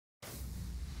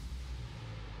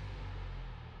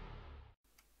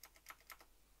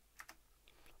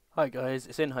Hi guys,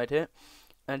 it's Inhide here,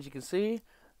 and as you can see,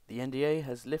 the NDA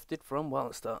has lifted from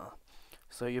Wildstar.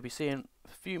 So you'll be seeing a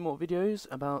few more videos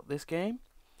about this game,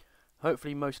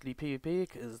 hopefully mostly PvP,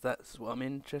 because that's what I'm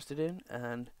interested in,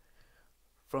 and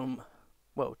from,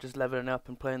 well, just leveling up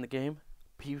and playing the game,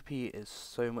 PvP is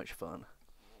so much fun.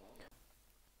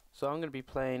 So I'm going to be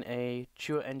playing a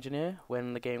Tutor Engineer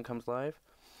when the game comes live,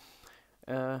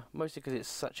 mostly because it's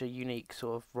such a unique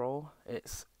sort of role.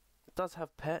 It does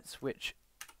have pets, which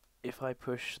if I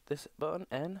push this button,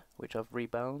 N, which I've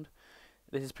rebound,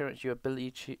 this is pretty much your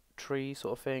ability tree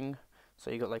sort of thing. So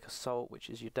you got like assault,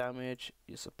 which is your damage,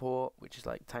 your support, which is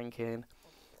like tanking,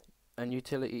 and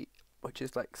utility, which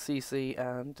is like CC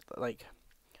and like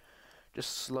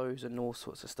just slows and all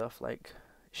sorts of stuff like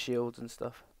shields and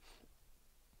stuff.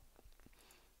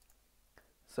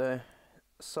 So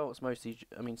assault's mostly,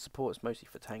 support's mostly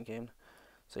for tanking.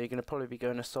 So you're going to probably be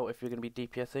going assault if you're going to be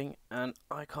DPSing, and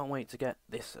I can't wait to get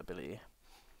this ability.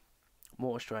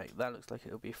 Mortar Strike, that looks like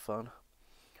it'll be fun.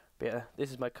 But yeah,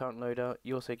 this is my current loadout.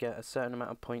 You also get a certain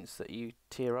amount of points that you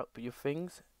tier up your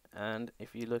things, and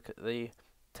if you look at the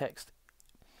text,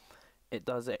 it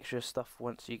does extra stuff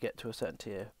once you get to a certain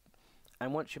tier.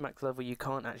 And once you max level, you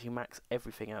can't actually max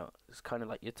everything out. It's kind of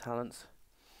like your talents.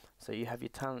 So you have your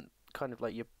talent, kind of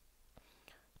like your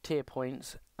tier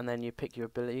points, and then you pick your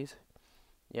abilities.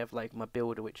 You have like my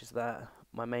builder, which is that,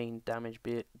 my main damage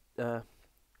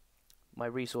my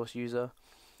resource user,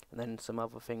 and then some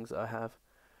other things that I have.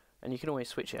 And you can always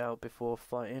switch it out before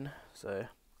fighting, so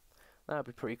that would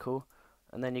be pretty cool.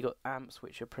 And then you got amps,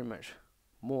 which are pretty much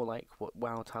more like what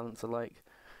WoW talents are like.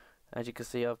 As you can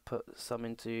see, I've put some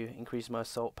into increase my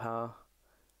assault power,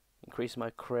 increase my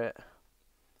crit,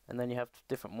 and then you have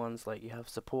different ones like you have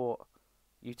support,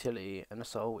 utility, and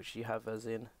assault, which you have as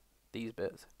in these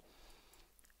bits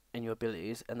in your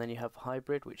abilities. And then you have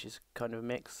hybrid, which is kind of a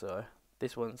mix. So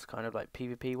this one's kind of like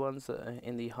PvP ones that are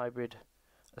in the hybrid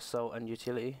assault and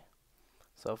utility.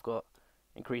 So I've got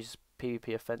increase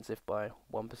PvP offensive by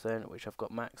 1%, which I've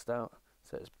got maxed out,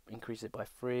 so it's increase it by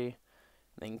 3, and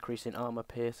then increasing armor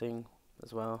piercing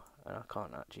as well, and I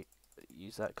can't actually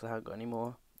use that because I haven't got any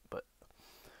more. But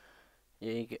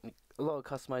yeah, you get a lot of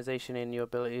customization in your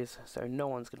abilities, so no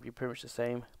one's going to be pretty much the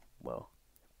same. Well,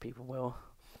 people will,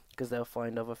 because they'll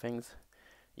find other things.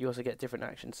 You also get different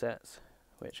action sets,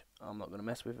 which I'm not going to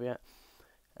mess with yet.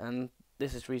 And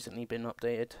this has recently been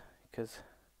updated, because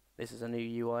this is a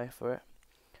new UI for it.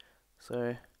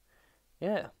 So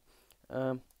yeah,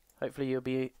 hopefully you'll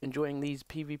be enjoying these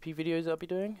PvP videos I'll be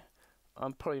doing.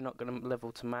 I'm probably not going to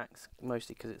level to max,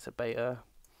 mostly because it's a beta.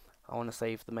 I want to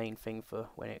save the main thing for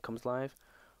when it comes live.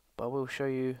 But I will show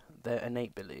you their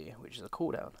innate ability, which is a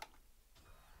cooldown.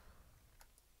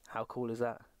 How cool is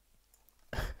that?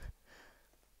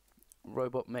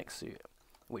 Robot mech suit,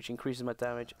 which increases my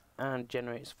damage and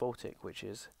generates Voltic, which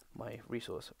is my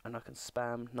resource, and I can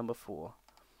spam number 4.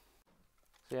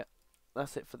 So yeah,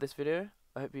 that's it for this video.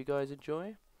 I hope you guys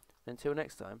enjoy. Until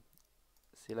next time,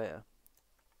 see you later.